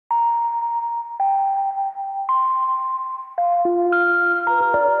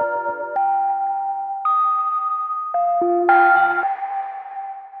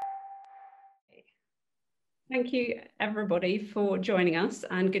Thank you everybody for joining us,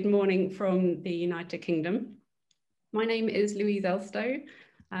 and good morning from the United Kingdom. My name is Louise Elstow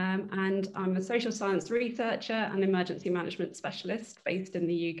and I'm a social science researcher and emergency management specialist based in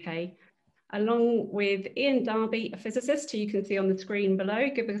the UK, along with Iain Darby, a physicist who you can see on the screen below.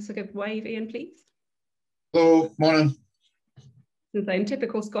 Give us a good wave, Iain, please. Hello, morning. And so in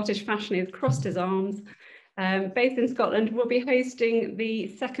typical Scottish fashion, he's crossed his arms. Based in Scotland, we'll be hosting the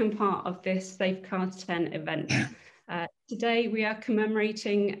second part of this Safecast 10 event. Today we are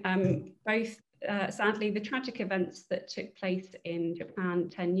commemorating both, sadly, the tragic events that took place in Japan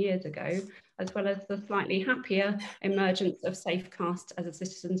 10 years ago, as well as the slightly happier emergence of Safecast as a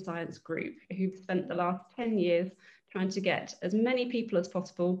citizen science group who've spent the last 10 years trying to get as many people as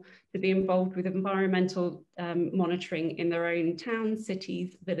possible to be involved with environmental monitoring in their own towns,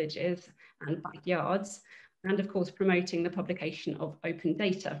 cities, villages and backyards, and of course promoting the publication of open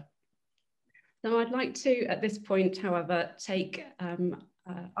data. So I'd like to, at this point, however,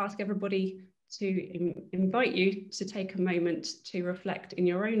 ask everybody to invite you to take a moment to reflect in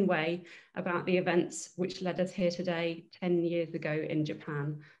your own way about the events which led us here today 10 years ago in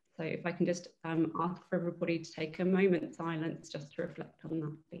Japan. So if I can just ask for everybody to take a moment's silence just to reflect on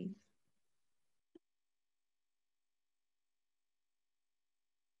that, please.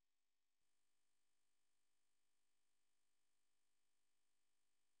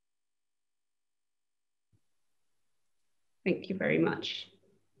 Thank you very much.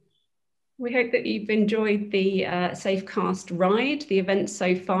 We hope that you've enjoyed the Safecast ride, the event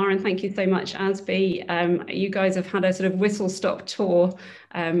so far, and thank you so much, ASB. You guys have had a sort of whistle-stop tour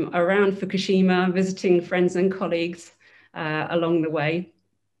around Fukushima, visiting friends and colleagues along the way.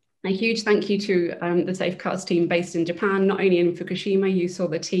 A huge thank you to the Safecast team based in Japan, not only in Fukushima. You saw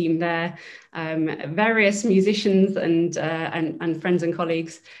the team there, various musicians and friends and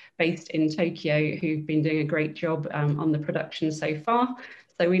colleagues based in Tokyo who've been doing a great job on the production so far.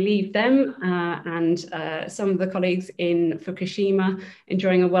 So we leave them and some of the colleagues in Fukushima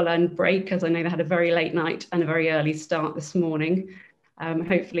enjoying a well-earned break, as I know they had a very late night and a very early start this morning.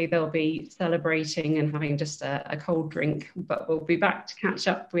 Hopefully they'll be celebrating and having just a cold drink, but we'll be back to catch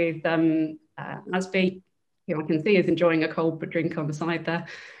up with Asby, who I can see is enjoying a cold drink on the side there,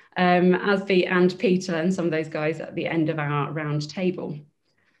 Asby and Peter and some of those guys at the end of our round table.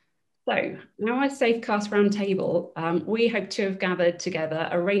 So now our Safecast round table, we hope to have gathered together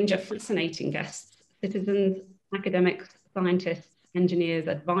a range of fascinating guests, citizens, academics, scientists, engineers,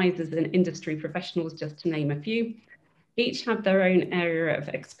 advisors and industry professionals, just to name a few. Each have their own area of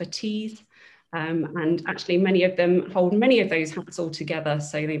expertise, and actually many of them hold many of those hats all together,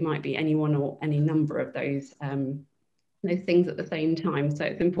 so they might be any one or any number of those things at the same time. So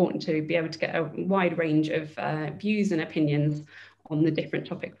it's important to be able to get a wide range of views and opinions on the different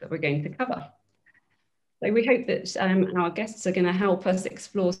topics that we're going to cover. So we hope that our guests are going to help us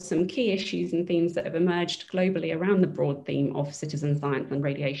explore some key issues and themes that have emerged globally around the broad theme of citizen science and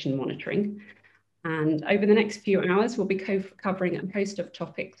radiation monitoring. And over the next few hours, we'll be covering a host of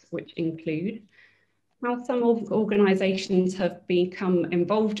topics which include how some organisations have become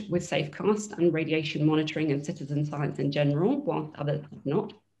involved with Safecast and radiation monitoring and citizen science in general, whilst others have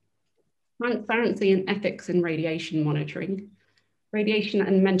not. Transparency and ethics in radiation monitoring. Radiation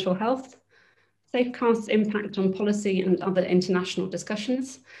and mental health. Safecast's impact on policy and other international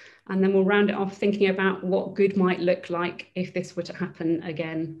discussions. And then we'll round it off thinking about what good might look like if this were to happen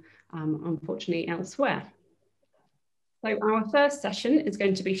again, unfortunately elsewhere. So our first session is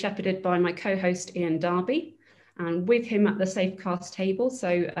going to be shepherded by my co-host Iain Darby, and with him at the Safecast table.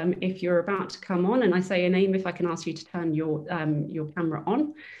 So if you're about to come on and I say your name, if I can ask you to turn your camera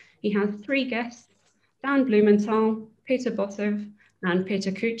on. He has three guests, Dan Blumenthal, Peter Bossew and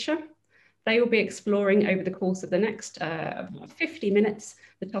Petr Kuca. They will be exploring over the course of the next 50 minutes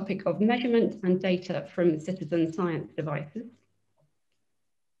the topic of measurement and data from citizen science devices.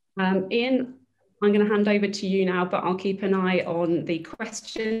 Iain, I'm going to hand over to you now, but I'll keep an eye on the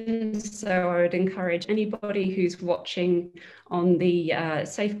questions. So I would encourage anybody who's watching on the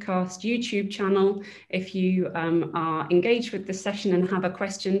Safecast YouTube channel, if you are engaged with the session and have a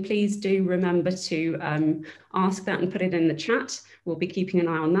question, please do remember to ask that and put it in the chat. We'll be keeping an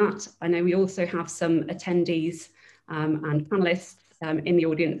eye on that. I know we also have some attendees and panelists in the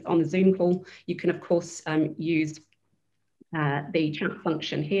audience on the Zoom call. You can, of course, use the chat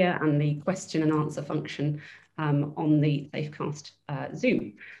function here and the question and answer function on the Safecast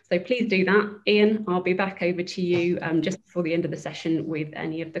Zoom. So please do that. Iain, I'll be back over to you just before the end of the session with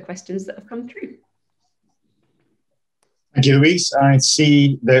any of the questions that have come through. Thank you, Louise. I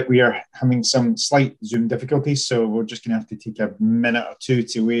see that we are having some slight Zoom difficulties, so we're just going to have to take a minute or two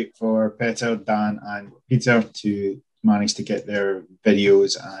to wait for Petr, Dan, and Peter to manage to get their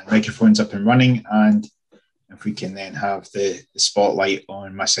videos and microphones up and running. And if we can then have the spotlight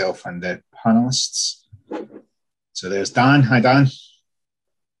on myself and the panelists. So there's Dan. Hi, Dan.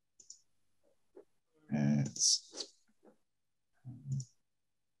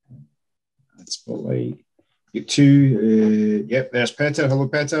 Spotlight. Get two. Yep, there's Petr. Hello,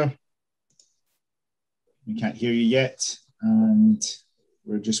 Petr. We can't hear you yet, and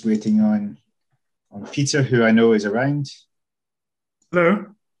we're just waiting on Peter, who I know is around. Hello,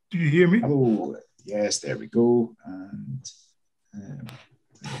 do you hear me? Hello. Yes, there we go. And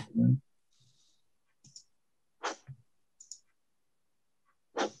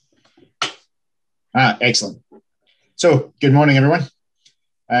excellent. So, good morning, everyone.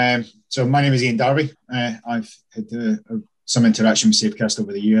 So my name is Iain Darby. I've had some interaction with Safecast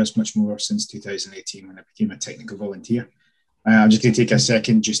over the years, much more since 2018 when I became a technical volunteer. I'm just going to take a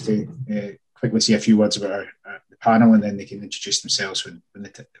second just to quickly say a few words about the panel, and then they can introduce themselves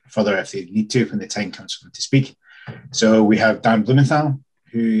further if they need to when the time comes for them to speak. So we have Dan Blumenthal,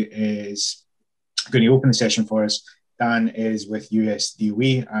 who is going to open the session for us. Dan is with US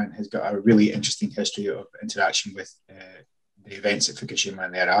DOE and has got a really interesting history of interaction with the events at Fukushima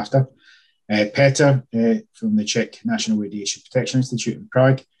and thereafter. Petr from the Czech National Radiation Protection Institute in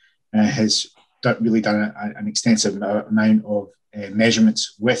Prague has really done an extensive amount of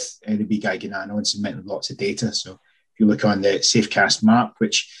measurements with the bGeigie nano and submitted lots of data. So if you look on the Safecast map,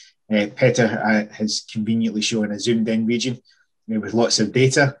 which Petr has conveniently shown a zoomed in region with lots of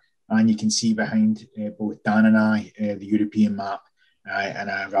data, and you can see behind both Dan and I the European map and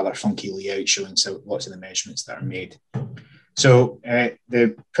a rather funky layout showing lots of the measurements that are made. So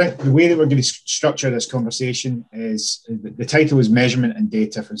the way that we're going to structure this conversation is the title is Measurement and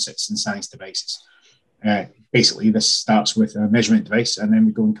Data from Citizen Science Devices. Basically, this starts with a measurement device, and then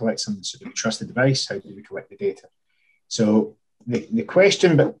we go and collect some sort of trusted device. How do we collect the data? So the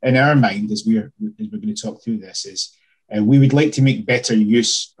question in our mind as we're going to talk through this is we would like to make better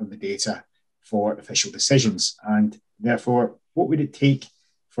use of the data for official decisions. And therefore, what would it take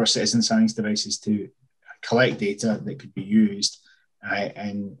for citizen science devices to collect data that could be used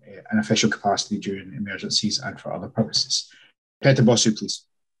in an official capacity during emergencies and for other purposes? Petr Bossew, please.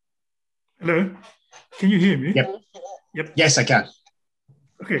 Hello, can you hear me? Yep. Yes, I can.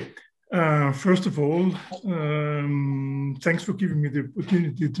 Okay. First of all, thanks for giving me the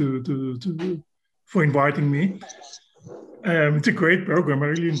opportunity for inviting me. It's a great program. I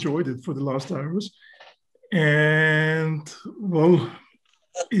really enjoyed it for the last hours. And well,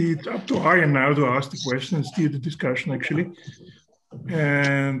 it's up to Iain now to ask the question and steer the discussion, actually.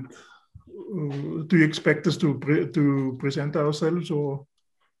 And do you expect us to present ourselves, or?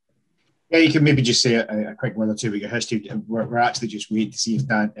 Yeah, you can maybe just say a quick word or two about your history. We're actually just waiting to see if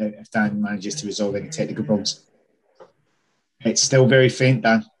Dan manages to resolve any technical problems. It's still very faint,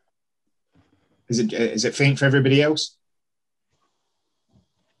 Dan. Is it faint for everybody else?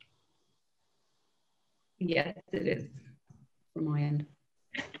 Yes, it is from my end.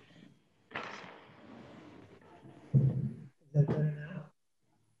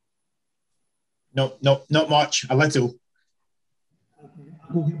 No, not much. A little.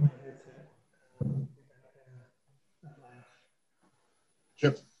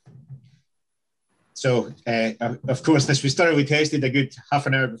 Sure. So, of course, this was thoroughly tested a good half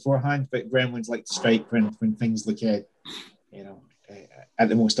an hour beforehand, but gremlins like to strike when things look, at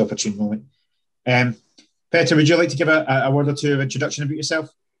the most opportune moment. Petr, would you like to give a word or two of introduction about yourself?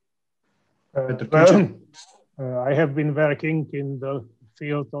 I have been working in the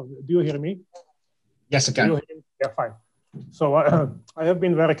field of. Do you hear me? Yes, I can. Yeah, fine. So I have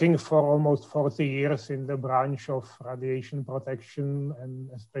been working for almost 40 years in the branch of radiation protection and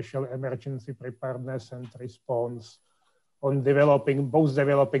special emergency preparedness and response on developing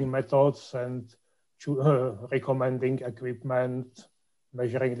methods and recommending equipment,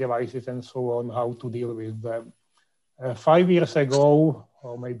 measuring devices and so on, how to deal with them. 5 years ago,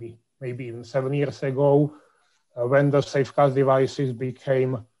 or maybe even 7 years ago, when the Safecast devices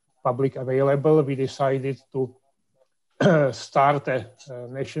became public available, we decided to start a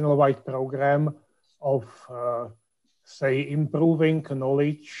nationwide program of, improving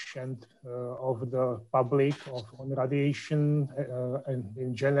knowledge and of the public on radiation and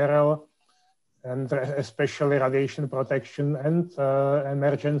in general, and especially radiation protection and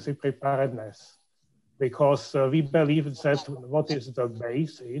emergency preparedness. Because we believe that what is the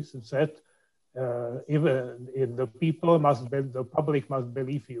base is that if the public must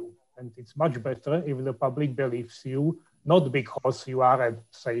believe you. And it's much better if the public believes you not because you are a,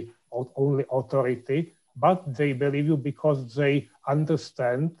 say, only authority, but they believe you because they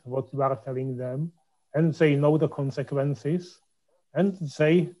understand what you are telling them, and they know the consequences, and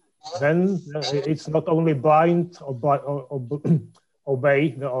they then it's not only blind or obey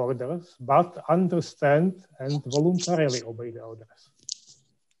the orders, but understand and voluntarily obey the orders.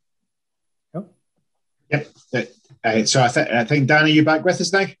 Yep. So I think Dan, are you back with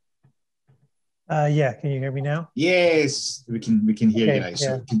us now? Yeah. Can you hear me now? Yes, we can hear you now. Yeah.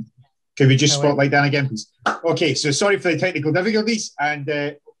 So can we just spotlight Dan again, please? Okay. So sorry for the technical difficulties,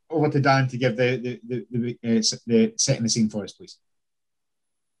 and over to Dan to give the setting the scene for us, please.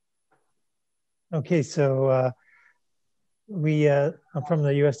 Okay. So I'm from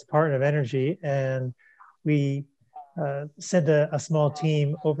the U.S. Department of Energy, and we sent a small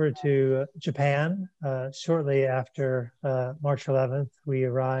team over to Japan shortly after March 11th. We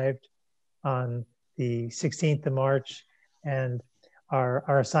arrived on the 16th of March, and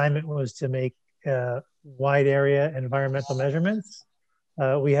our assignment was to make wide area environmental measurements.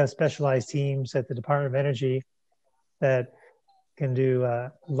 We have specialized teams at the Department of Energy that can do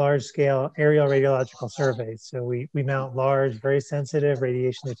large-scale aerial radiological surveys. So we mount large, very sensitive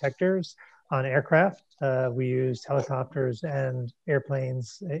radiation detectors on aircraft. We used helicopters and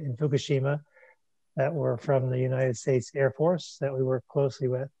airplanes in Fukushima that were from the United States Air Force that we worked closely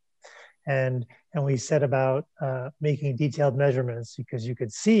with. And we set about making detailed measurements because you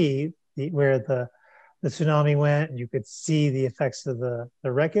could see where the tsunami went, you could see the effects of the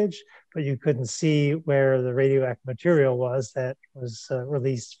wreckage, but you couldn't see where the radioactive material was that was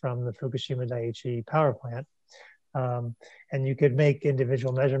released from the Fukushima Daiichi power plant. And you could make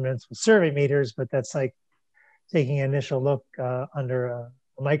individual measurements with survey meters, but that's like taking an initial look under a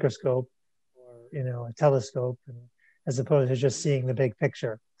microscope or a telescope, as opposed to just seeing the big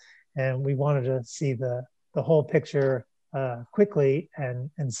picture. And we wanted to see the whole picture quickly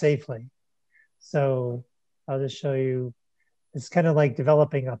and safely. So I'll just show you, it's kind of like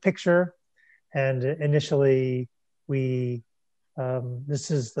developing a picture. And initially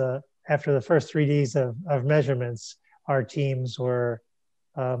this is after the first 3Ds of measurements, our teams were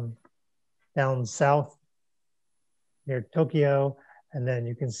down south near Tokyo. And then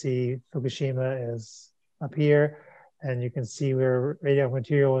you can see Fukushima is up here. And you can see where radioactive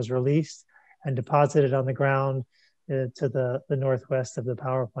material was released and deposited on the ground to the northwest of the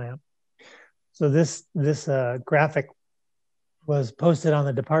power plant. So this graphic was posted on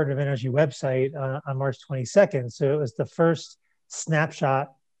the Department of Energy website on March 22nd. So it was the first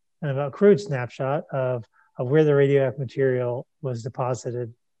snapshot, kind of a crude snapshot of where the radioactive material was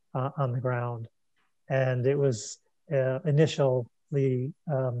deposited on the ground. And it was initially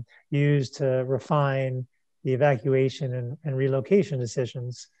used to refine the evacuation and relocation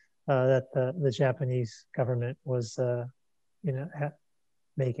decisions that the Japanese government was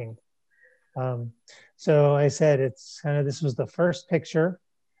making. So I said this was the first picture,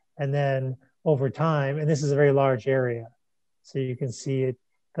 and then over time, and this is a very large area, so you can see it.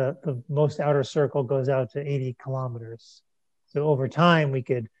 The most outer circle goes out to 80 kilometers. So over time, we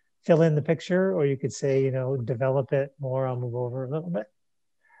could fill in the picture, or you could say, develop it more. I'll move over a little bit.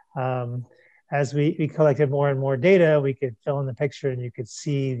 As we collected more and more data, we could fill in the picture, and you could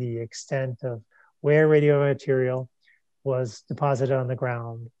see the extent of where radiomaterial was deposited on the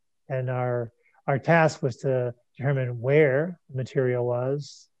ground. And our task was to determine where the material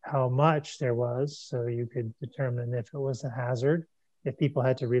was, how much there was, so you could determine if it was a hazard, if people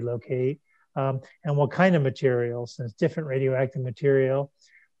had to relocate, and what kind of material, since different radioactive material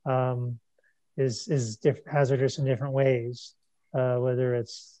is hazardous in different ways. Whether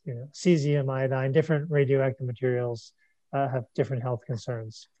it's cesium, iodine, different radioactive materials have different health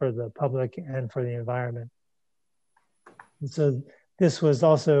concerns for the public and for the environment. And so this was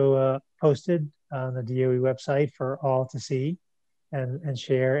also posted on the DOE website for all to see and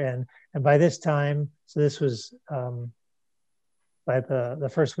share. And by this time, so this was by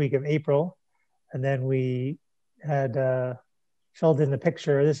the first week of April, and then we had filled in the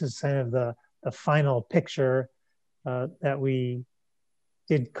picture. This is kind of the final picture that we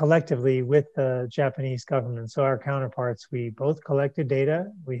did collectively with the Japanese government. So our counterparts, we both collected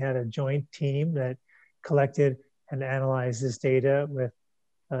data. We had a joint team that collected and analyzed this data with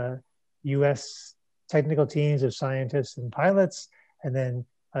US technical teams of scientists and pilots, and then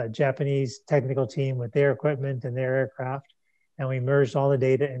a Japanese technical team with their equipment and their aircraft. And we merged all the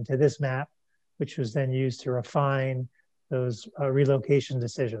data into this map, which was then used to refine those relocation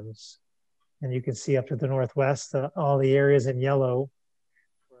decisions. And you can see up to the northwest, all the areas in yellow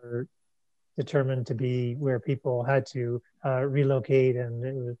were determined to be where people had to relocate,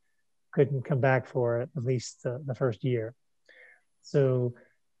 and couldn't come back for at least the first year. So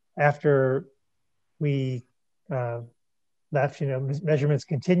after we left, measurements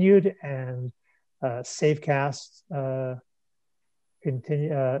continued, and Safecast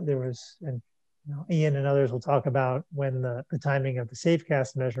continued. There was, and Iain and others will talk about when the timing of the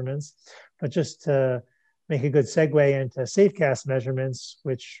Safecast measurements, but just to make a good segue into Safecast measurements,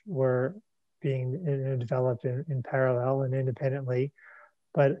 which were being developed in parallel and independently.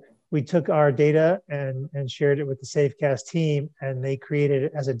 But we took our data and shared it with the Safecast team, and they created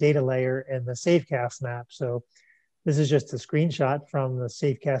it as a data layer in the Safecast map. So this is just a screenshot from the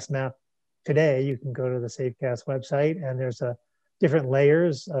Safecast map today. You can go to the Safecast website, and there's different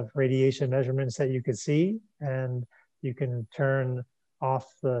layers of radiation measurements that you could see, and you can turn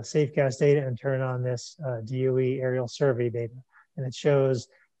off the Safecast data and turn on this DOE aerial survey data. And it shows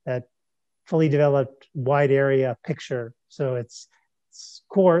that fully developed wide area picture. So it's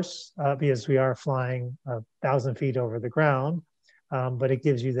coarse because we are flying 1,000 feet over the ground, but it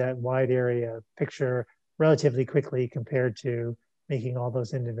gives you that wide area picture relatively quickly compared to making all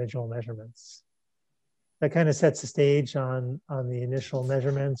those individual measurements. That kind of sets the stage on the initial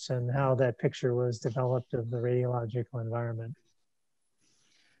measurements and how that picture was developed of the radiological environment.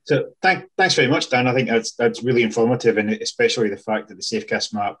 So thanks very much, Dan. I think that's really informative, and especially the fact that the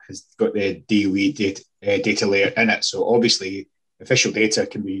Safecast map has got the DOE data layer in it. So obviously, official data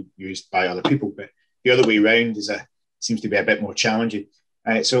can be used by other people, but the other way around seems to be a bit more challenging.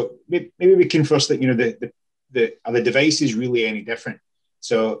 So maybe we can first, are the devices really any different?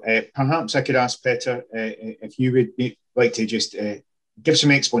 So perhaps I could ask Petr if you would like to just give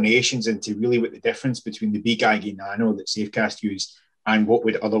some explanations into really what the difference between the bGeigie Nano that Safecast used and what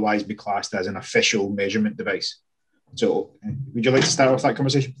would otherwise be classed as an official measurement device. So would you like to start with that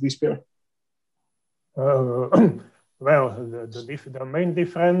conversation, please, Petr? Well, the main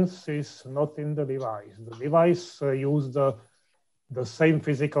difference is not in the device. The device used the same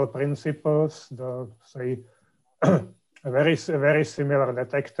physical principles, very similar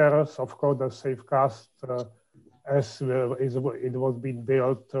detectors. Of course, the Safecast, it was being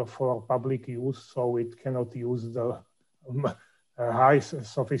built for public use, so it cannot use the high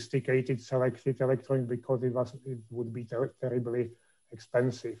sophisticated selected electronics because it would be terribly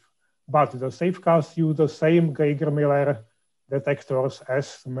expensive. But the Safecast use the same Geiger-Miller detectors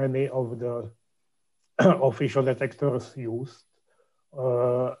as many of the official detectors used,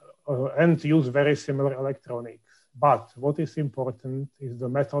 and use very similar electronics. But what is important is the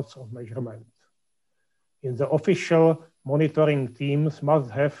methods of measurement. In the official monitoring teams must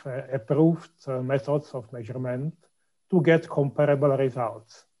have approved methods of measurement to get comparable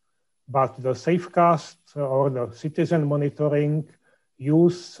results. But the Safecast or the citizen monitoring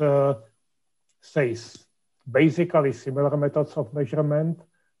use basically similar methods of measurement,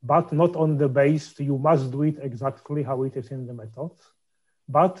 but not on the base, you must do it exactly how it is in the methods.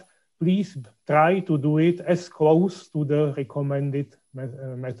 But please try to do it as close to the recommended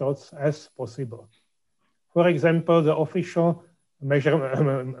methods as possible. For example, the official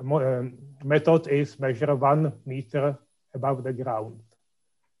method is measure 1 meter above the ground.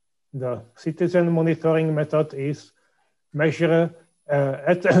 The citizen monitoring method is measure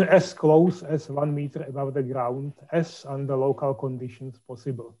as close as 1 meter above the ground as under local conditions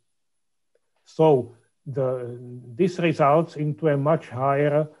possible. So this results into a much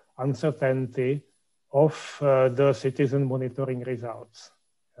higher uncertainty of the citizen monitoring resuls.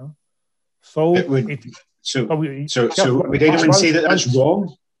 Yeah? So would anyone say that that's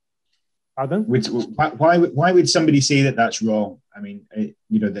wrong? Pardon? Why would somebody say that that's wrong? I mean, it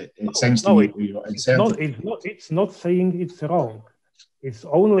sounds to me it's not saying it's wrong. It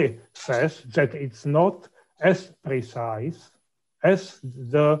only says that it's not as precise as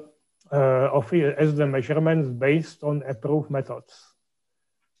the measurements based on approved methods.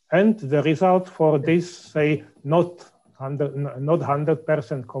 And the result for this, say, not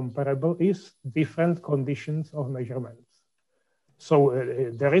 100% comparable is different conditions of measurements. So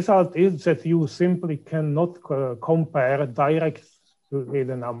the result is that you simply cannot compare directly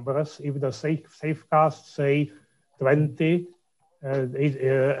the numbers. If the Safecast say 20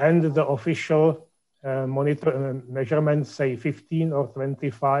 and the official measurements say 15 or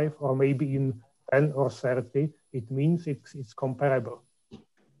 25 or maybe in 10 or 30, it means it's comparable.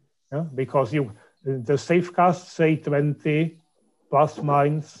 Yeah? Because the Safecast say 20 plus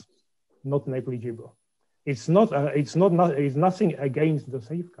minus, not negligible. It's nothing against the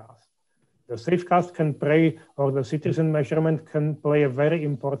Safecast. The Safecast can play, or the citizen measurement can play a very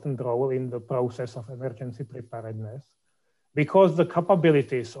important role in the process of emergency preparedness, because the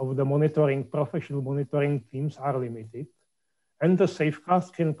capabilities of the professional monitoring teams are limited, And the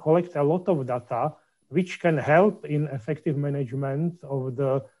Safecast can collect a lot of data, which can help in effective management of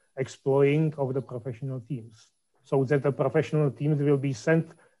the exploiting of the professional teams, so that the professional teams will be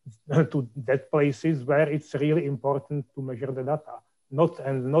sent to that places where it's really important to measure the data, not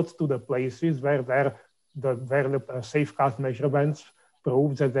to the places where the Safecast measurements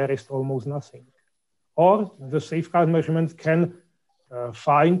prove that there is almost nothing. Or the Safecast measurements can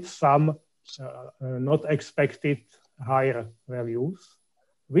find some not expected higher values,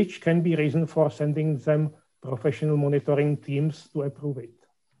 which can be reason for sending them professional monitoring teams to approve it.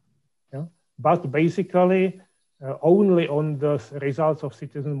 Yeah? But basically, only on the results of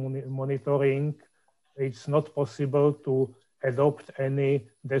citizen monitoring, it's not possible to adopt any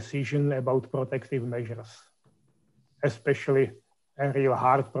decision about protective measures, especially real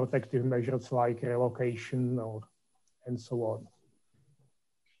hard protective measures like relocation and so on.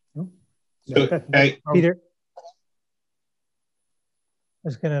 So, Peter, I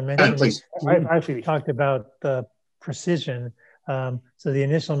was going to mention, I talked about the precision. So the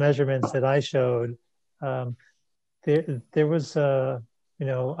initial measurements that I showed, there was a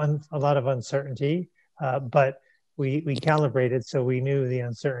lot of uncertainty, but we calibrated, so we knew the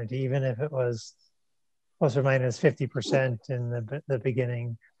uncertainty, even if it was plus or minus 50% in the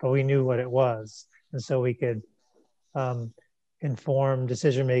beginning, but we knew what it was. And so we could inform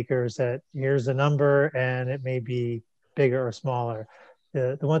decision makers that here's a number and it may be bigger or smaller.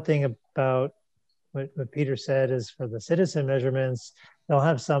 The one thing about what Peter said is for the citizen measurements, they'll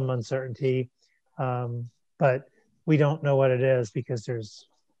have some uncertainty, but we don't know what it is because there's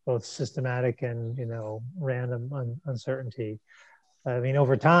both systematic and random uncertainty. I mean,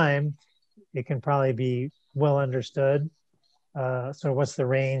 over time, it can probably be well understood. So what's the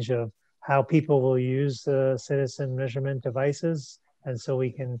range of how people will use the citizen measurement devices? And so we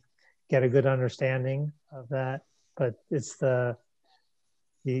can get a good understanding of that. But it's the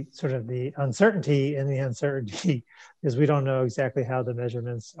sort of the uncertainty in the uncertainty because we don't know exactly how the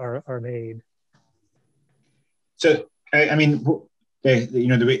measurements are made. So, I mean,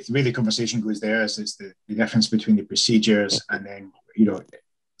 the way the conversation goes there is it's the difference between the procedures and then,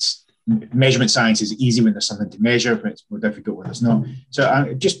 measurement science is easy when there's something to measure, but it's more difficult when there's not. So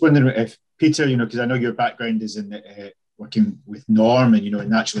I'm just wondering if Peter, because I know your background is in working with norm and, and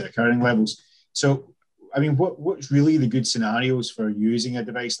naturally occurring levels. So, I mean, what's really the good scenarios for using a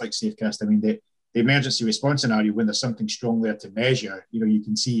device like Safecast? I mean, the emergency response scenario, when there's something strong there to measure, you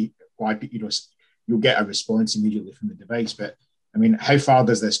can see why, you'll get a response immediately from the device. But I mean, how far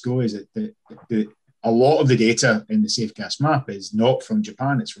does this go? Is it a lot of the data in the Safecast map is not from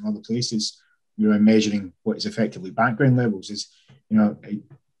Japan; it's from other places. Measuring what is effectively background levels.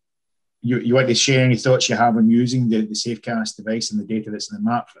 You want to share any thoughts you have on using the Safecast device and the data that's in the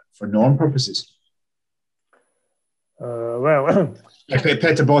map for norm purposes?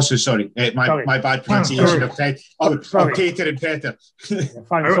 Petr Bossew, sorry. My bad pronunciation of Peter and Petr.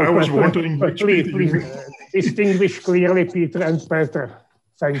 I was wondering. But please distinguish clearly Peter and Petr.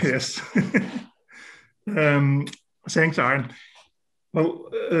 Thanks. Yes. Thanks, Iain. Well,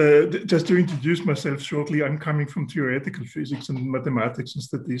 just to introduce myself shortly, I'm coming from theoretical physics and mathematics and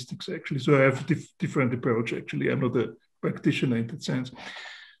statistics, actually. So I have a different approach, actually. I'm not a practitioner in that sense.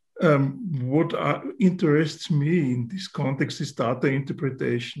 What interests me in this context is data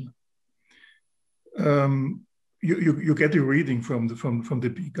interpretation. You get a reading from the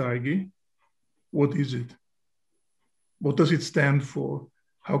bGeigie. What is it? What does it stand for?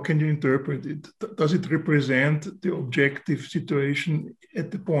 How can you interpret it? Does it represent the objective situation at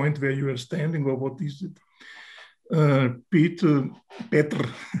the point where you are standing, or what is it? Petr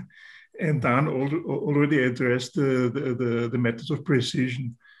and Dan already addressed the methods of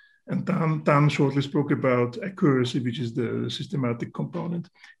precision. And Dan shortly spoke about accuracy, which is the systematic component,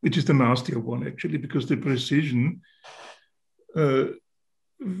 which is the nastier one, actually, because the precision,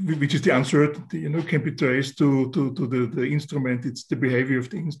 which is the uncertainty, can be traced to the instrument. It's the behavior of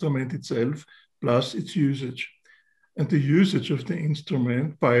the instrument itself, plus its usage. And the usage of the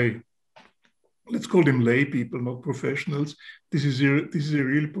instrument by, let's call them lay people, not professionals, this is a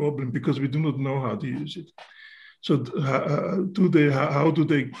real problem because we do not know how to use it. So how do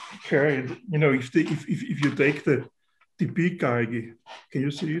they carry it? If you take the bGeigie, can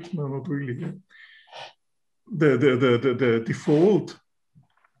you see it? No, not really. Yeah. The default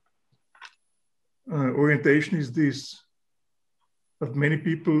orientation is this, but many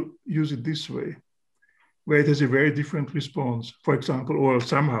people use it this way, where it has a very different response, for example, or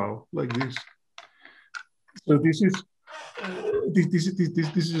somehow like this. So this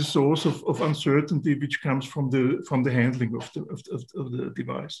is a source of uncertainty which comes from the handling of the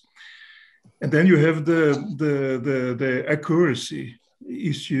device. And then you have the accuracy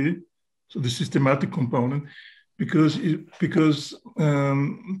issue, so the systematic component, because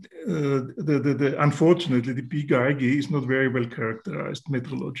unfortunately the bGeigie is not very well characterized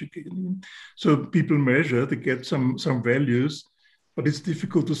metrologically. So people measure, they get some values, but it's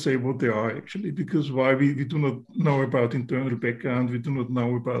difficult to say what they are actually, because we do not know about internal background, we do not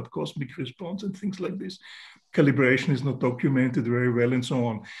know about cosmic response and things like this. Calibration is not documented very well and so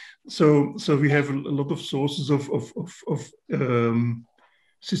on. So we have a lot of sources of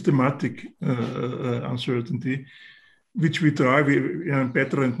systematic uncertainty, which we try,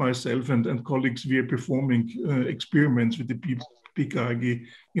 Petr and myself and colleagues, we are performing experiments with the bGeigie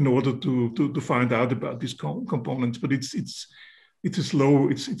in order to find out about these components. But it's slow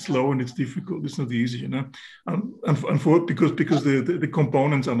and it's difficult. It's not easy, because the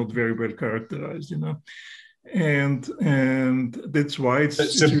components are not very well characterized, and that's why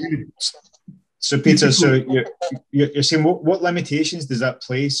it's really. So Peter, so you're saying what limitations does that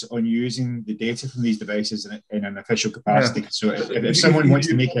place on using the data from these devices in an official capacity? Yeah. So if someone wants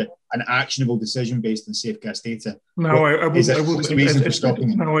to make an actionable decision based on Safecast data, what's the reason for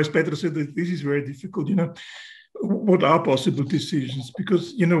stopping it? Now, as Petr said, this is very difficult. What are possible decisions?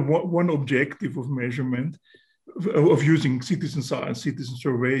 Because one objective of measurement, of using citizen science, citizen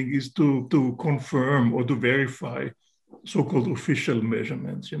surveying, is to confirm or to verify so-called official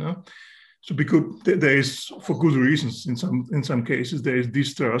measurements. So because there is, for good reasons, in some cases, there is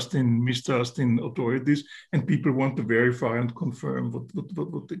mistrust in authorities, and people want to verify and confirm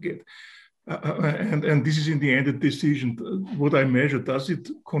what they get. And this is in the end a decision. What I measure, does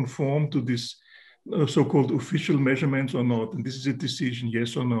it conform to this so-called official measurements or not? And this is a decision,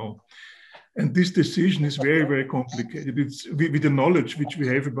 yes or no. And this decision is very, very complicated. It's with the knowledge which we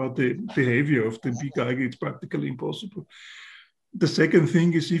have about the behavior of the bGeigie, it's practically impossible. The second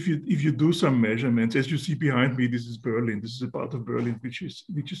thing is if you do some measurements, as you see behind me, this is Berlin. This is a part of Berlin which you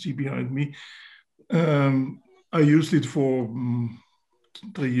see behind me. I used it for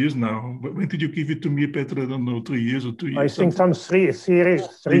 3 years now. When did you give it to me, Petr? I don't know, 3 years or 2 years. I think some three years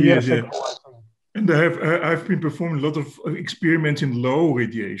ago. And I've been performing a lot of experiments in low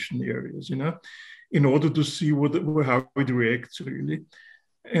radiation areas, in order to see how it reacts really.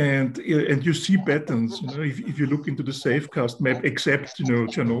 And you see patterns, if you look into the Safecast map, except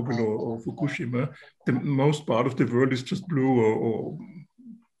Chernobyl or Fukushima, the most part of the world is just blue or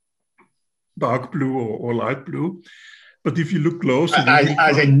dark blue or light blue. But if you look closer,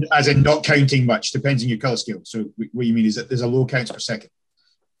 as in not counting much, depends on your color scale. So what you mean is that there's a low counts per second.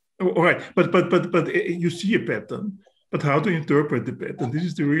 All right, but you see a pattern. But how to interpret the pattern? This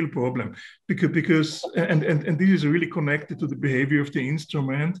is the real problem, because this is really connected to the behavior of the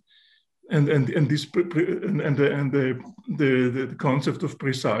instrument, and the concept of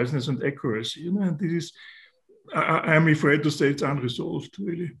preciseness and accuracy. And this is, I'm afraid to say, it's unresolved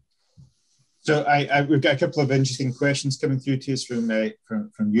really. So we've got a couple of interesting questions coming through to us from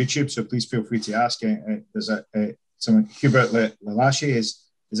YouTube. So please feel free to ask. There's someone, Hubert Lelache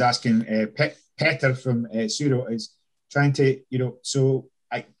is asking, Petr from Suro is trying to,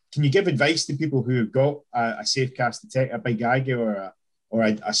 can you give advice to people who have got a Safecast detector, a bGeigie or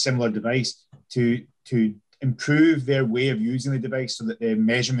a similar device to improve their way of using the device so that the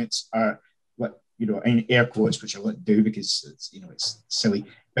measurements are, in air quotes, which I won't do because it's silly,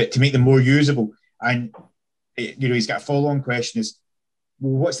 but to make them more usable? And he's got a follow-on question is,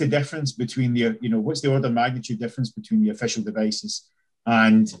 well, what's the difference between what's the order of magnitude difference between the official devices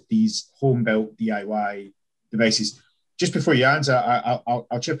and these home-built DIY devices? Just before you answer,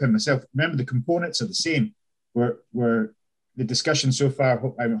 I'll chip in myself. Remember, the components are the same. Where the discussion so far,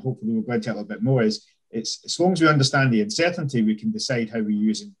 hopefully we'll go into it a little bit more, is it's as long as we understand the uncertainty, we can decide how we're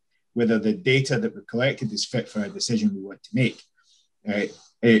using, whether the data that we've collected is fit for a decision we want to make.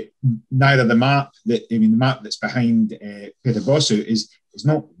 Neither the map that's behind Petr Bossew is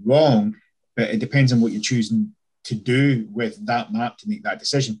not wrong, but it depends on what you're choosing to do with that map to make that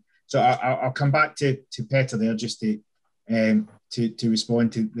decision. So I'll come back to Petr there just to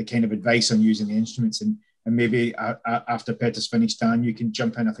respond to the kind of advice on using the instruments, and maybe after Petr's finished, Dan, you can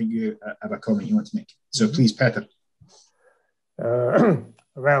jump in. I think you have a comment you want to make. So please, Petr.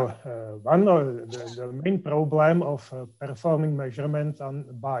 One of the main problem of performing measurements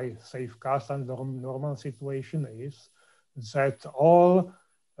by Safecast under normal situation is that all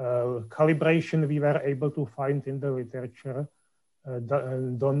calibration we were able to find in the literature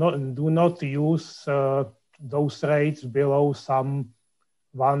do not use those rates below some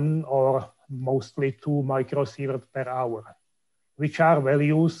 1 or mostly 2 microsievert per hour, which are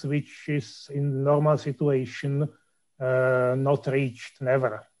values which is in normal situation not reached,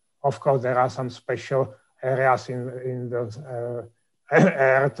 never. of course, there are some special areas in the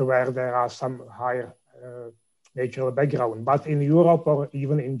Earth where there are some higher natural background. But in Europe or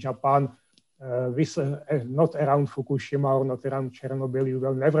even in Japan, not around Fukushima or not around Chernobyl, you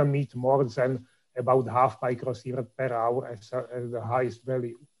will never meet more than about half microsievert per hour as the highest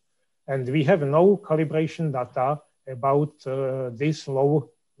value. And we have no calibration data about this low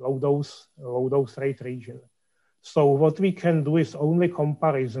dose rate region. So what we can do is only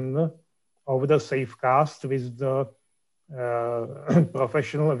comparison of the Safecast with the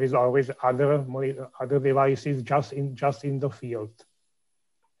professional with other devices just in the field.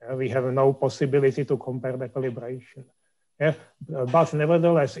 We have no possibility to compare the calibration. But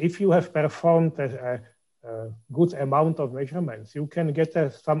nevertheless, if you have performed a good amount of measurements, you can get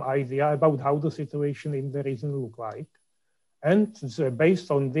some idea about how the situation in the region look like. And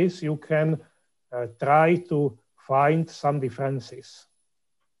based on this, you can try to find some differences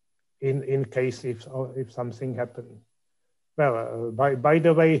in case if something happened. Well, by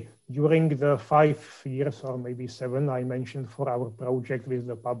the way, during the 5 years or maybe 7 I mentioned for our project with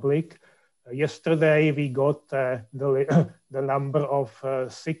the public, yesterday we got the number of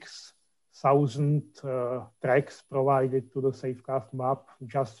 6,000 tracks provided to the Safecast map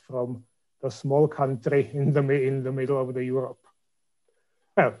just from the small country in the middle of the Europe.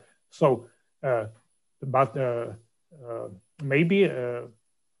 Well, so maybe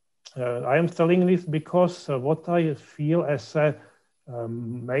I am telling this because what I feel as a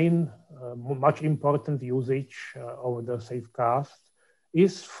main, much important usage of the Safecast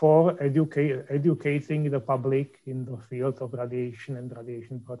is for educating the public in the field of radiation and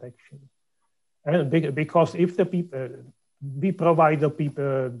radiation protection. And because if the people, we provide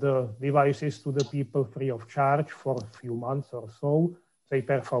the devices to the people free of charge for a few months or so, they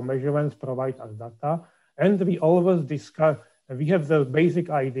perform measurements, provide us data, and we always discuss. We have the basic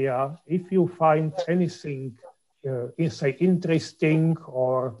idea, if you find anything, say, interesting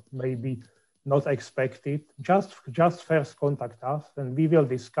or maybe not expected, just first contact us and we will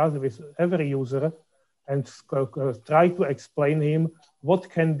discuss with every user and try to explain him what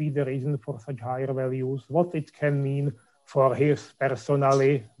can be the reason for such higher values, what it can mean for his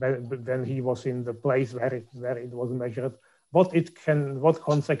personally when he was in the place where it was measured, what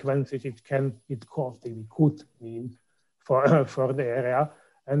consequences it could mean for the area.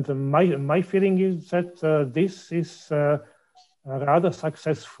 And my feeling is that this is rather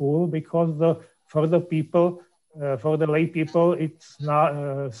successful because for the lay people, it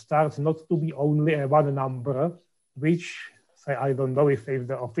starts not to be only one number, which say, I don't know if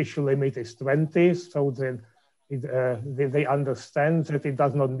the official limit is 20, so then they understand that it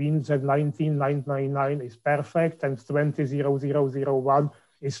does not mean that 19,999 is perfect and 20,001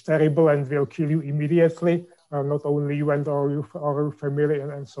 is terrible and will kill you immediately. Not only you and all your family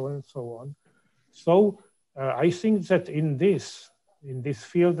and so on and so on. So I think that in this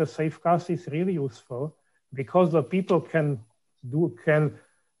field, the Safecast is really useful because the people can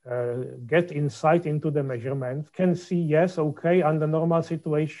get insight into the measurement, can see, yes, okay, under normal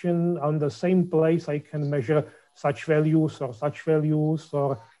situation, on the same place, I can measure such values or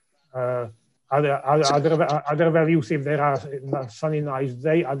other values if there are sunny nice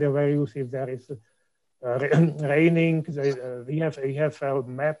day, other values if there is raining. We have a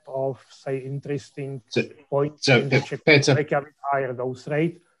map of, say, interesting points in which they can higher dose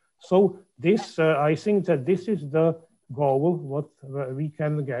rate. So this, I think that this is the goal, what we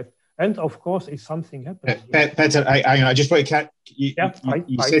can get. And of course, if something happens. Petr, I just want to catch you.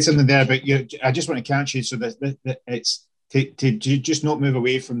 You said something there, but I just want to catch you so that it's to just not move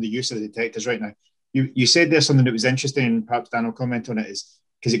away from the use of the detectors right now. You said there's something that was interesting, and perhaps Dan will comment on it, is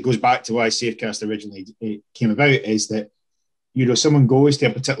because it goes back to why Safecast originally came about, is that, someone goes to a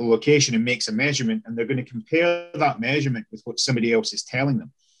particular location and makes a measurement, and they're going to compare that measurement with what somebody else is telling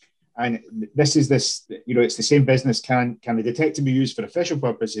them. And it's the same business. Can the detector be used for official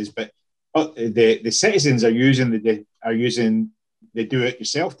purposes? But the citizens are using the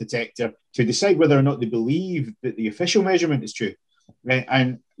do-it-yourself detector to decide whether or not they believe that the official measurement is true.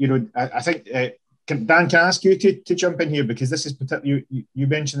 And I think Dan, can I ask you to jump in here, because this is particularly you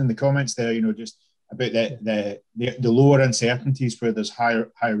mentioned in the comments there, just about the lower uncertainties where there's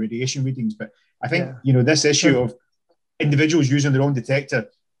higher radiation readings. But I think this issue of individuals using their own detector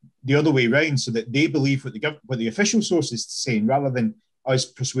the other way around, so that they believe what the official source is saying, rather than us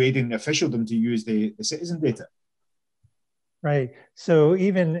persuading officialdom to use the citizen data. Right. So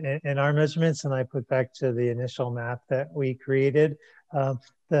even in our measurements, and I put back to the initial map that we created,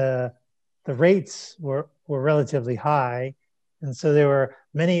 the rates were relatively high. And so there were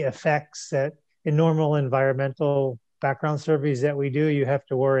many effects that in normal environmental background surveys that we do, you have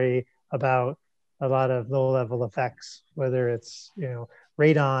to worry about a lot of low-level effects, whether it's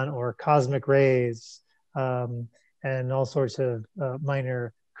radon or cosmic rays, and all sorts of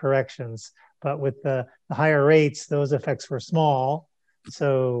minor corrections. But with the higher rates, those effects were small.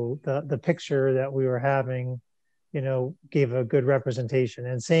 So the picture that we were having, gave a good representation.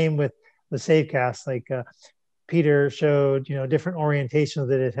 And same with the Safecast, like Peter showed, different orientation of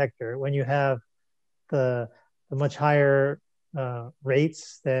the detector. When you have the much higher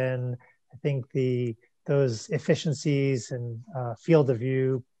rates, then I think those efficiencies and field of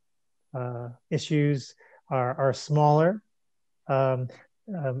view issues are smaller, at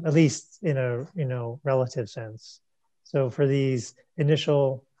least in a relative sense. So for these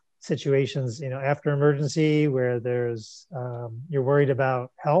initial situations, after emergency where there's you're worried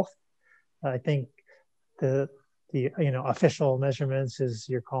about health, I think the official measurements, as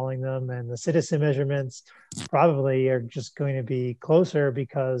you're calling them, and the citizen measurements probably are just going to be closer,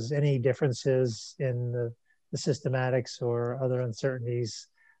 because any differences in the systematics or other uncertainties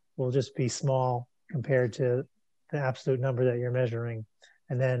will just be small compared to the absolute number that you're measuring.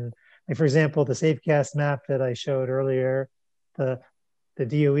 And then, like, for example, the Safecast map that I showed earlier, the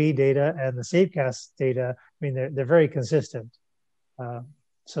DOE data and the Safecast data, I mean, they're very consistent.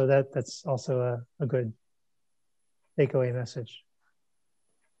 So that's also a good takeaway message.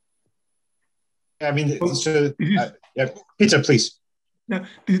 I mean, so, yeah, Peter, please. Now,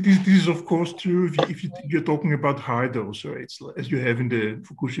 this is of course true if you're talking about high dose rates, as you have in the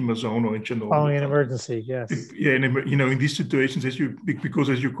Fukushima zone or in Chernobyl. Following an emergency, yes. Yeah, and in these situations, because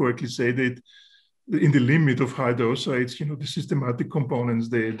as you correctly say, that in the limit of high dose rates, the systematic components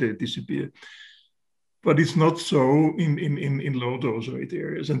they disappear. But it's not so in low dose rate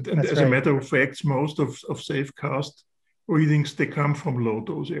areas. And as a matter of fact, most of Safecast readings, they come from low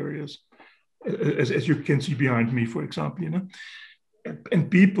dose areas, as you can see behind me, for example. And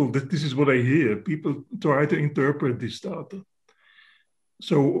this is what I hear. People try to interpret this data.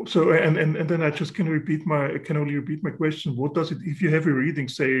 So and then I just can only repeat my question. What does it, if you have a reading,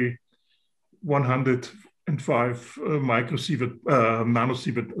 say 105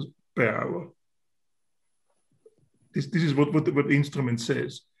 nanosievert per hour? This is what the instrument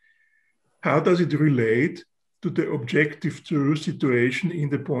says. How does it relate to the objective true situation in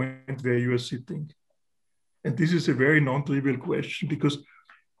the point where you are sitting? And this is a very non-trivial question, because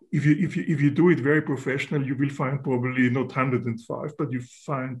if you do it very professional, you will find probably not 105, but you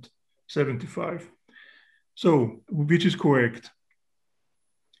find 75. So which is correct?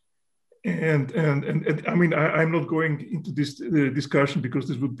 And I mean, I'm not going into this discussion, because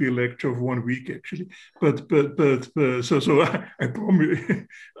this would be a lecture of 1 week actually. But so I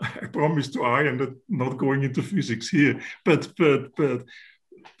promise to Iain that not going into physics here. But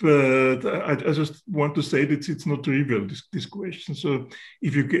I just want to say that it's not trivial, this question. So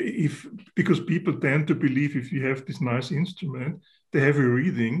because people tend to believe if you have this nice instrument, they have a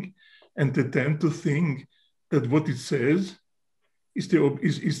reading, and they tend to think that what it says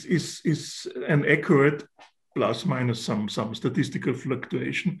is an accurate plus minus some statistical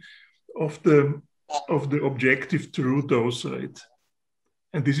fluctuation of the objective true dose rate,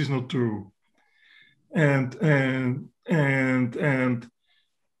 and this is not true. And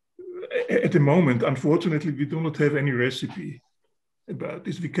at the moment, unfortunately, we do not have any recipe about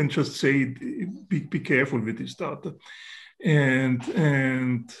this. We can just say, be careful with this data, and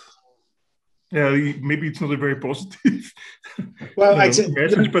yeah, maybe it's not a very positive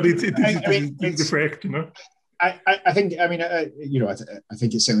message, but it's the fact, I think, I mean, I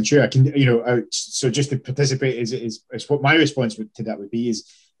think it's certainly true. I can, so just to participate is what my response to that would be is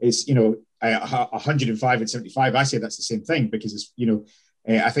 105 and 75. I say that's the same thing, because it's,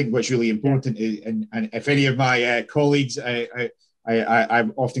 I think what's really important is, and if any of my colleagues,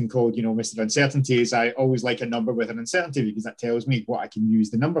 I'm often called, Mr. Uncertainties. I always like a number with an uncertainty, because that tells me what I can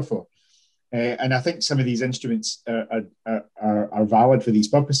use the number for. And I think some of these instruments are valid for these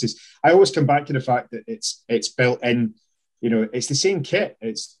purposes. I always come back to the fact that it's built in, it's the same kit.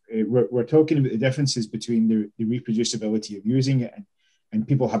 We're talking about the differences between the reproducibility of using it and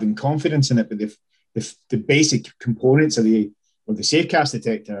people having confidence in it. But the basic components of the Safecast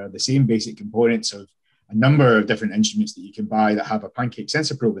detector are the same basic components of a number of different instruments that you can buy that have a pancake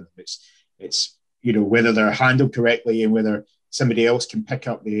sensor probe in them. It's whether they're handled correctly and whether somebody else can pick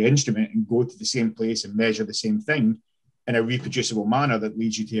up the instrument and go to the same place and measure the same thing in a reproducible manner that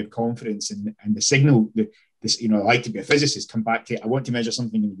leads you to have confidence in the signal. I like to be a physicist, come back to, I want to measure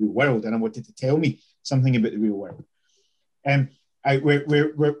something in the real world, and I want it to tell me something about the real world.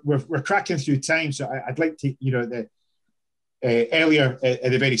 We're cracking through time, so I'd like to, earlier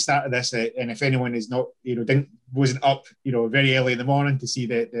at the very start of this, and if anyone is not, wasn't up, very early in the morning to see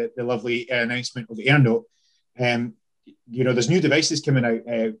the lovely announcement of the AirNote, there's new devices coming out.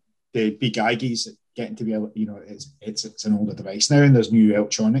 The bGeigie is getting to be, it's an older device now, and there's new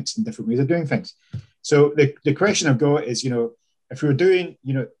electronics and different ways of doing things. So the question I've got is, if we were doing,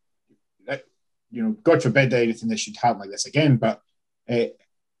 God forbid anything that should happen like this again, but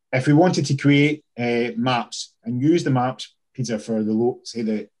if we wanted to create maps and use the maps, Peter, for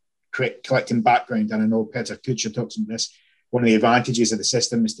the collecting background, and I know Petr Kuca talks about this, one of the advantages of the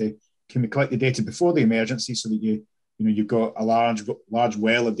system is can we collect the data before the emergency so that you've got a large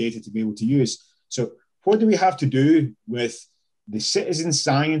well of data to be able to use. So what do we have to do with the citizen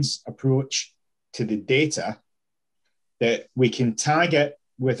science approach to the data that we can tag it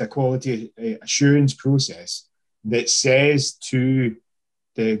with a quality assurance process that says to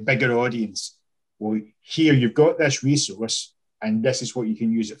the bigger audience, well, here you've got this resource and this is what you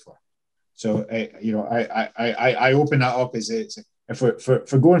can use it for. So, I open that up as if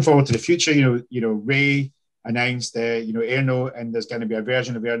for going forward to the future, Ray announced AirNote, and there's going to be a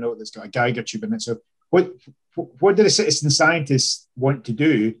version of AirNote that's got a Geiger tube in it. So what do the citizen scientists want to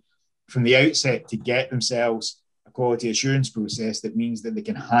do from the outset to get themselves a quality assurance process that means that they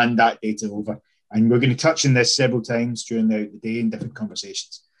can hand that data over? And we're going to touch on this several times during the day in different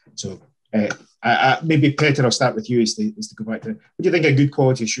conversations. So maybe Petr, I'll start with you is to go back to, what do you think a good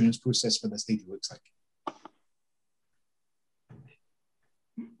quality assurance process for this data looks like?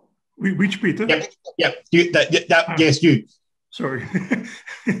 Which Peter? Yep. Yes, you. Sorry.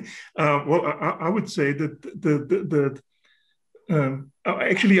 Well, I would say that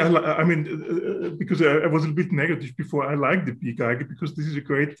actually, I mean, because I was a bit negative before. I like the bGeigie because this is a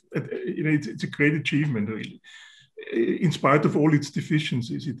great, it's a great achievement, really, in spite of all its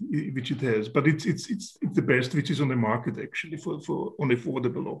deficiencies, which it has. But it's the best which is on the market actually for on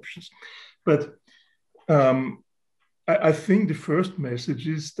affordable options. But I think the first message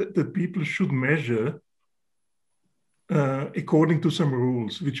is that people should measure according to some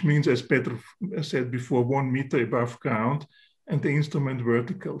rules, which means, as Petr said before, 1 meter above ground and the instrument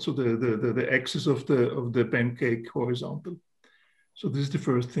vertical, so the axis of the pancake horizontal. So this is the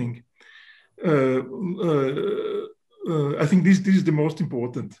first thing. I think this is the most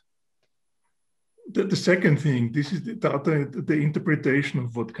important. The second thing, this is the interpretation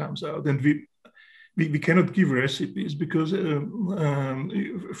of what comes out, and we cannot give recipes because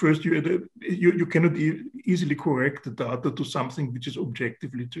first you cannot easily correct the data to something which is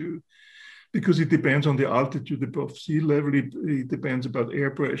objectively true, because it depends on the altitude above sea level, it depends about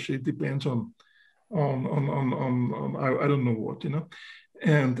air pressure, it depends on I don't know what,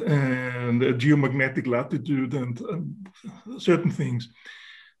 and geomagnetic latitude and certain things.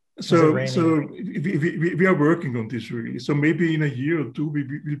 So we are working on this really. So maybe in a year or two we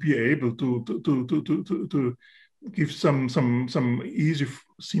will be able to give some easy,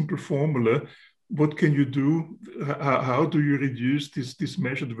 simple formula. What can you do? How do you reduce this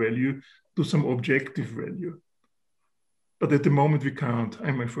measured value to some objective value? But at the moment we can't,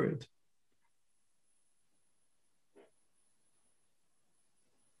 I'm afraid.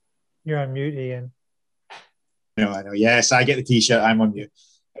 You're on mute, Iain. No, I know. Yes, I get the T-shirt. I'm on mute.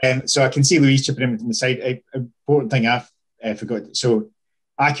 So I can see Louise chipping in from the side. Important thing I forgot. So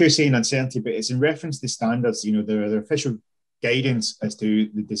accuracy and uncertainty, but it's in reference to standards. There are official guidance as to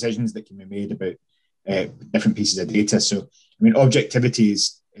the decisions that can be made about different pieces of data. So I mean, objectivity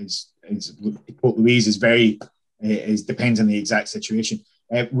is quote Louise is very depends on the exact situation.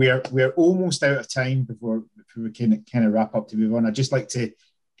 We're almost out of time before we can kind of wrap up to move on. I'd just like to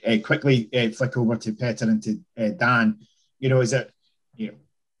quickly flick over to Petr and to Dan. Is that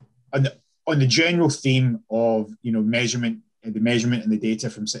on the general theme of measurement, the measurement and the data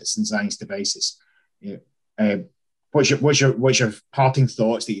from citizen science devices, what's your parting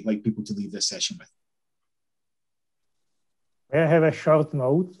thoughts that you'd like people to leave this session with? May I have a short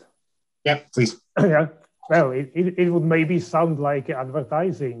note? Yeah, please. Yeah. Well, it would maybe sound like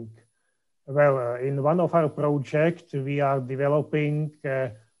advertising. Well, in one of our projects, we are developing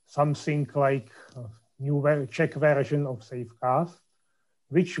something like a new Czech version of Safecast,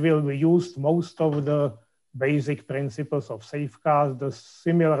 which will use most of the basic principles of Safecast, the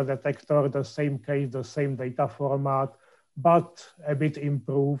similar detector, the same case, the same data format, but a bit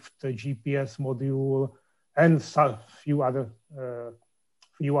improved GPS module and a few other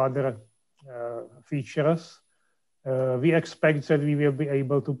features. We expect that we will be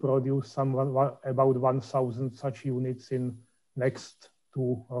able to produce about 1,000 such units in next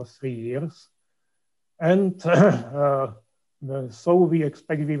 2 or 3 years. And So we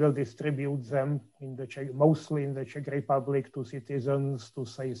expect we will distribute them mostly in the Czech Republic to citizens, to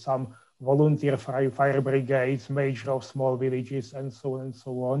say some volunteer fire brigades, major of small villages, and so on and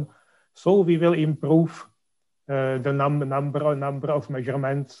so on. So we will improve the number of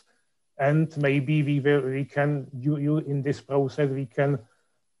measurements, and maybe we can in this process we can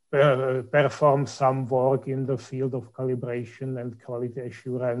perform some work in the field of calibration and quality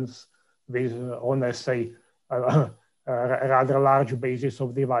assurance with on a rather large basis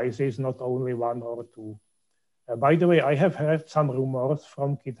of devices, not only one or two. By the way, I have heard some rumors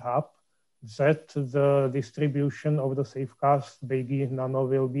from GitHub that the distribution of the Safecast bGeigie Nano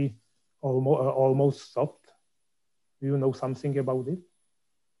will be almost stopped. Do you know something about it?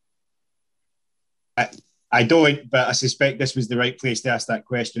 I don't, but I suspect this was the right place to ask that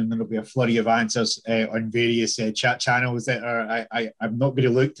question. There'll be a flurry of answers on various chat channels that are. I'm not going to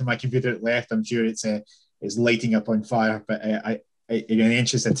look to my computer at left. I'm sure it's lighting up on fire. But in the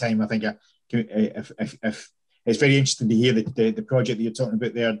interest of time, I think if it's very interesting to hear the project that you're talking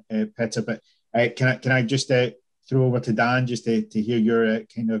about there, Petr. But can I just throw over to Dan just to hear your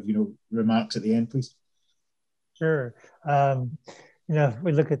kind of remarks at the end, please? Sure. If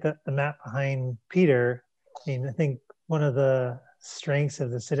we look at the map behind Peter, I think one of the strengths of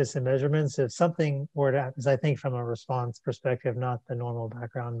the citizen measurements, if something were to, because I think from a response perspective, not the normal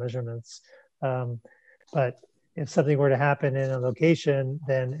background measurements, but if something were to happen in a location,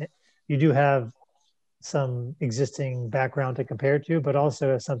 then you do have some existing background to compare to, but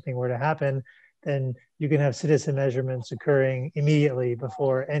also if something were to happen, then you can have citizen measurements occurring immediately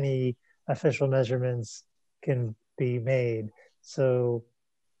before any official measurements can be made. So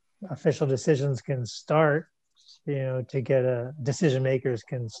official decisions can start, decision makers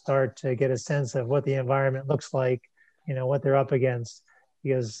can start to get a sense of what the environment looks like, what they're up against,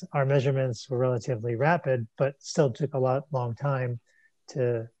 because our measurements were relatively rapid, but still took a long time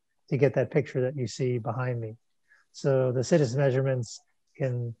to get that picture that you see behind me. So the citizen measurements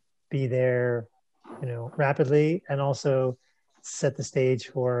can be there, rapidly, and also set the stage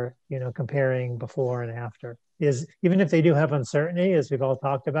for, comparing before and after. Even if they do have uncertainty, as we've all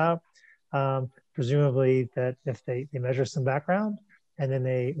talked about, presumably that if they measure some background and then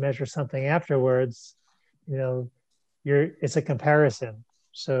they measure something afterwards, it's a comparison.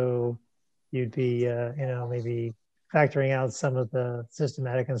 So you'd be, maybe factoring out some of the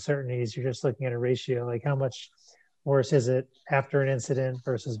systematic uncertainties. You're just looking at a ratio, like how much worse is it after an incident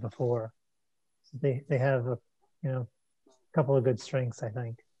versus before. So they have a couple of good strengths, I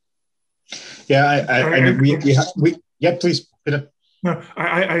think. Yeah, yeah, please, Peter. No,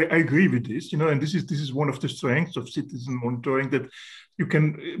 I agree with this, and this is one of the strengths of citizen monitoring, that you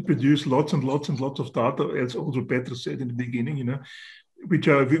can produce lots and lots and lots of data, as also Petr said in the beginning, which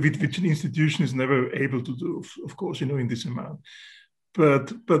an institution is never able to do, of course, in this amount.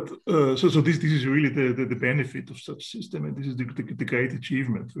 But so this is really the benefit of such system, and this is the great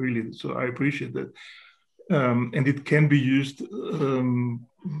achievement, really. So I appreciate that, and it can be used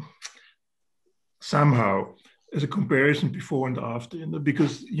somehow as a comparison before and after,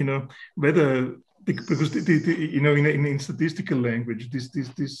 because whether because in statistical language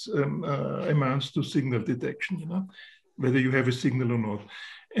this amounts to signal detection, whether you have a signal or not,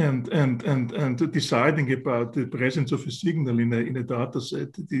 and deciding about the presence of a signal in a data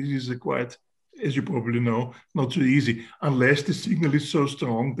set, this is quite, as you probably know, not so easy unless the signal is so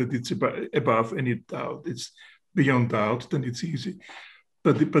strong that it's above any doubt. It's beyond doubt, then it's easy.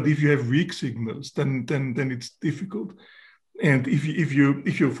 But if you have weak signals, then it's difficult. And if you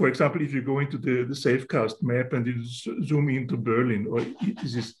for example, if you go into the Safecast map and you zoom into Berlin, or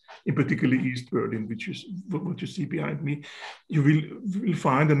this is in particular East Berlin, which is what you see behind me, you will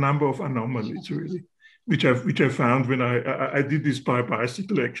find a number of anomalies, really, which I found when I did this by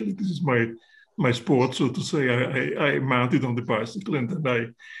bicycle. Actually, this is my sport, so to say. I mounted on the bicycle, and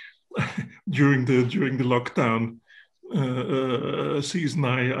then during the lockdown season,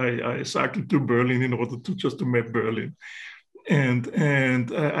 I cycled to Berlin in order to map Berlin, and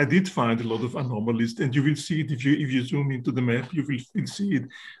I did find a lot of anomalies, and you will see it if you zoom into the map. You will see it,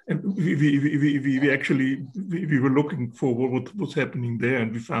 and we were looking for what was happening there,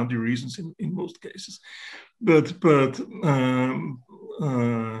 and we found the reasons in most cases, but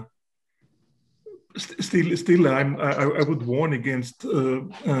still I would warn against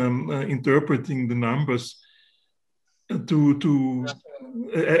interpreting the numbers as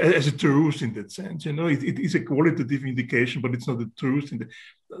a truth in that sense. It is a qualitative indication, but it's not a truth.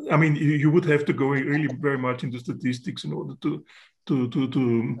 You would have to go really very much into statistics in order to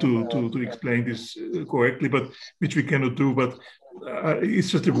to explain this correctly, but which we cannot do. But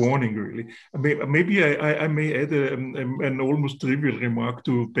it's just a warning, really. Maybe I may add an almost trivial remark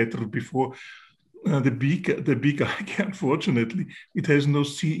to Petr before. The bGeigie, unfortunately, it has no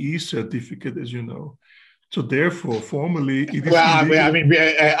CE certificate, as you know. So therefore, formally, it is well,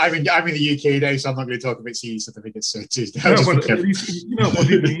 illegal. I'm in the UK now, so I'm not going to talk about CE certificates. So what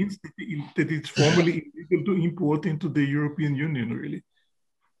it means that it's formally illegal to import into the European Union, really,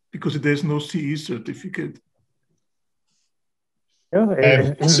 because it has no CE certificate. I'm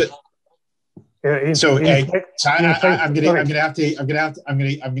going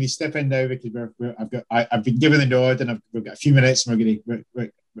to step in now because I've been given the nod, and we've got a few minutes, and we're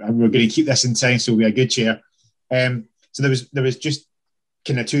going to keep this in time, so we'll be a good chair. So there was just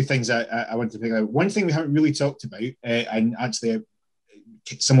kind of two things I wanted to pick out. One thing we haven't really talked about, and actually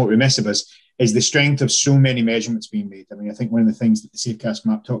somewhat remiss of us, is the strength of so many measurements being made. I mean, I think one of the things that the Safecast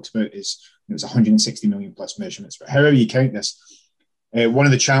map talks about is it was 160 million plus measurements. But however you count this, one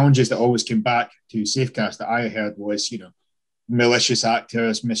of the challenges that always came back to Safecast that I heard was, malicious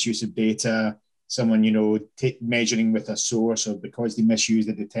actors, misuse of data, someone, measuring with a source, or because they misuse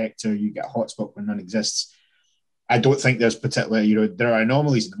the detector, you get a hotspot where none exists. I don't think there's particularly, there are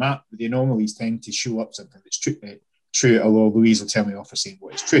anomalies in the map, but the anomalies tend to show up something that's true, although Louise will tell me off for saying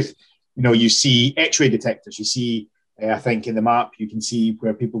what is truth. You see X-ray detectors, you see, I think in the map, you can see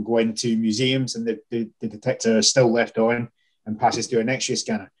where people go into museums and the detector is still left on and passes through an X-ray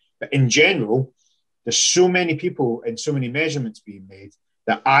scanner. But in general, there's so many people and so many measurements being made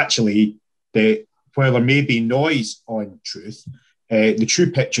that actually, while there may be noise on truth, the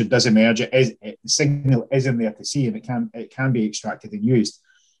true picture does emerge. The signal is in there to see, and it can be extracted and used.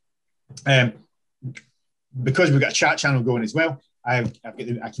 Because we've got a chat channel going as well, I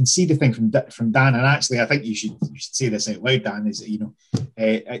can see the thing from Dan, and actually I think you should say this out loud, Dan. Is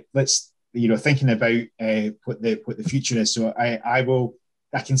let's thinking about what the future is. So I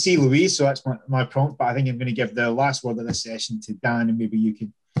can see Louise, so that's my prompt. But I think I'm going to give the last word of this session to Dan, and maybe you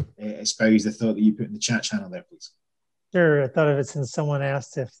can espouse the thought that you put in the chat channel there, please. Sure. I thought of it since someone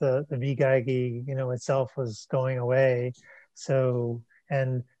asked if the bGeigie, itself was going away. So,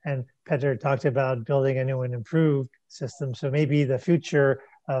 and Petr talked about building a new and improved system. So maybe the future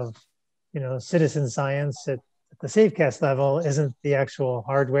of, citizen science at the Safecast level isn't the actual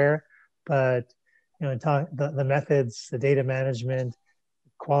hardware, but, the methods, the data management,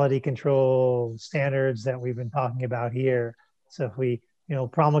 quality control standards that we've been talking about here. So if we,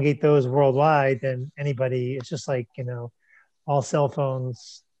 promulgate those worldwide, then anybody, it's just like, all cell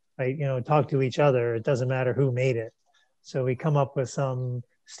phones, right, talk to each other. It doesn't matter who made it. So we come up with some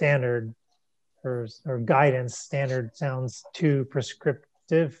standard or guidance. Standard sounds too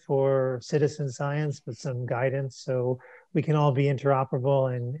prescriptive for citizen science, but some guidance. So we can all be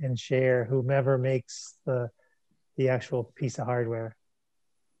interoperable and share whomever makes the actual piece of hardware.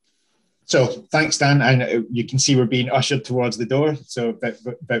 So thanks, Dan, and you can see we're being ushered towards the door. So, but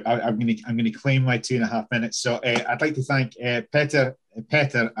I'm going to claim my 2.5 minutes. So I'd like to thank Petr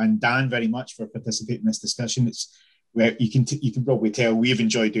and Dan very much for participating in this discussion. It's where you can probably tell we've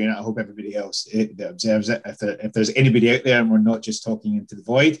enjoyed doing it. I hope everybody else that observes it, if there's anybody out there and we're not just talking into the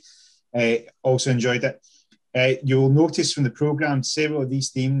void, also enjoyed it. You'll notice from the programme several of these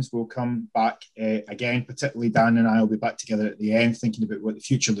themes will come back again. Particularly Dan and I will be back together at the end, thinking about what the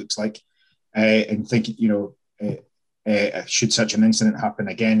future looks like. And thinking, should such an incident happen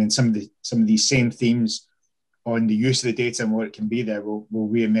again, and some of these same themes on the use of the data and what it can be there will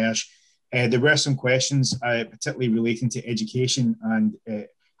re-emerge. There were some questions, particularly relating to education and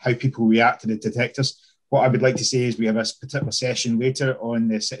how people react to the detectors. What I would like to say is we have a particular session later on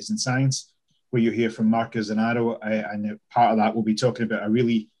the citizen science, where you hear from Marcus and Arrow, and part of that will be talking about a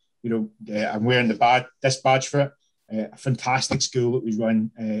really, I'm wearing this badge for it. A fantastic school that was run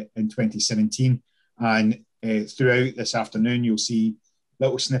in 2017, and throughout this afternoon you'll see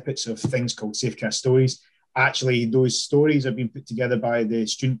little snippets of things called Safecast stories. Actually, those stories have been put together by the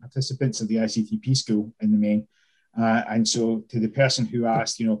student participants of the ICTP school in the main, and so to the person who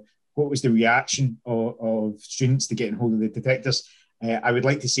asked, what was the reaction of students to getting hold of the detectors, I would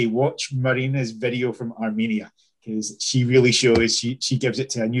like to say watch Marina's video from Armenia, because she really shows, she gives it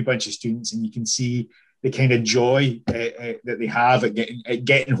to a new bunch of students, and you can see the kind of joy that they have at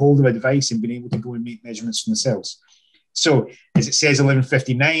getting hold of a device and being able to go and make measurements for themselves. So, as it says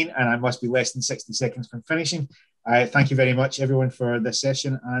 11:59, and I must be less than 60 seconds from finishing, thank you very much, everyone, for this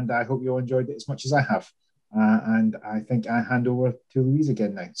session, and I hope you all enjoyed it as much as I have. And I think I hand over to Louise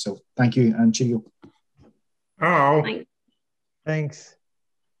again now. So, thank you, and cheerio. Oh. Thanks.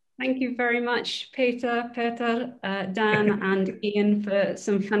 Thank you very much, Petr, Dan, and Iain, for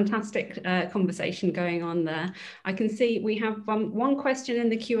some fantastic conversation going on there. I can see we have one question in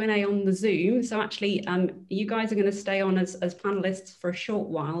the Q&A on the Zoom. So actually, you guys are going to stay on as panelists for a short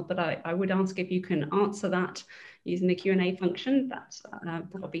while, but I would ask if you can answer that using the Q&A function.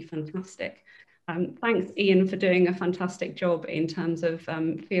 That'll be fantastic. Thanks, Iain, for doing a fantastic job in terms of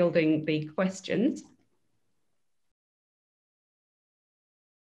fielding the questions.